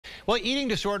Well, eating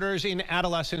disorders in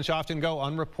adolescents often go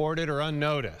unreported or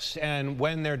unnoticed, and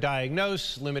when they're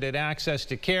diagnosed, limited access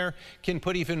to care can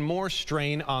put even more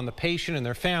strain on the patient and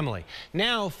their family.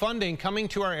 Now, funding coming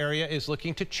to our area is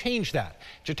looking to change that.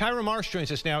 Jatira Marsh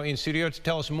joins us now in studio to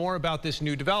tell us more about this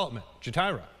new development.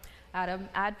 Jatira. Adam,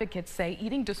 advocates say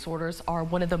eating disorders are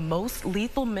one of the most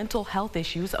lethal mental health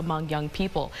issues among young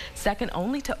people, second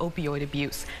only to opioid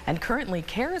abuse. And currently,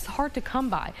 care is hard to come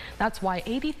by. That's why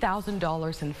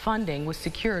 $80,000 in funding was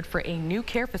secured for a new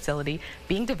care facility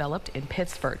being developed in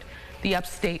Pittsford. The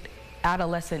upstate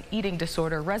adolescent eating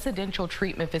disorder residential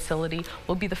treatment facility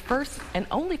will be the first and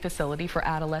only facility for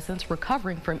adolescents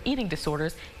recovering from eating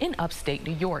disorders in upstate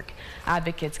New York.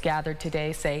 Advocates gathered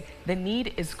today say the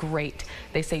need is great.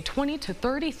 They say 20 to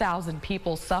 30,000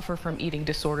 people suffer from eating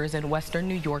disorders in Western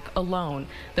New York alone.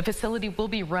 The facility will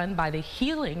be run by the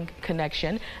Healing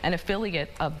Connection, an affiliate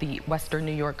of the Western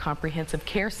New York Comprehensive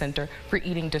Care Center for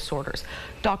Eating Disorders.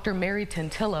 Dr. Mary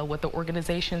Tentilla with the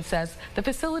organization says the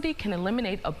facility can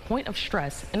eliminate a point of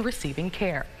stress in receiving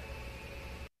care.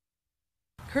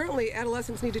 Currently,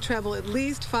 adolescents need to travel at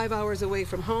least 5 hours away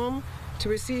from home to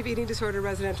receive eating disorder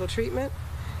residential treatment,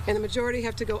 and the majority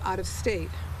have to go out of state,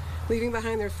 leaving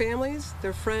behind their families,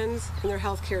 their friends, and their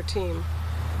healthcare team.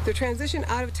 The transition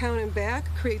out of town and back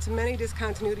creates many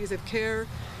discontinuities of care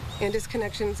and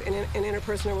disconnections in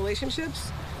interpersonal relationships,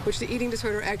 which the eating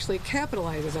disorder actually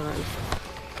capitalizes on.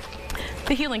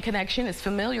 The Healing Connection is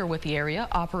familiar with the area,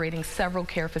 operating several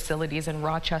care facilities in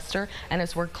Rochester, and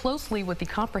has worked closely with the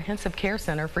Comprehensive Care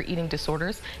Center for Eating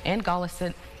Disorders and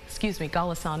Golisano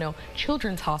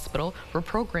Children's Hospital for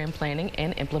program planning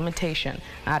and implementation.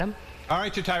 Adam? All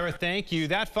right, Jatira, thank you.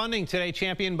 That funding today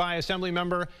championed by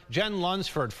Assemblymember Jen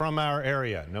Lunsford from our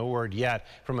area. No word yet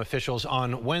from officials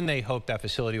on when they hope that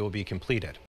facility will be completed.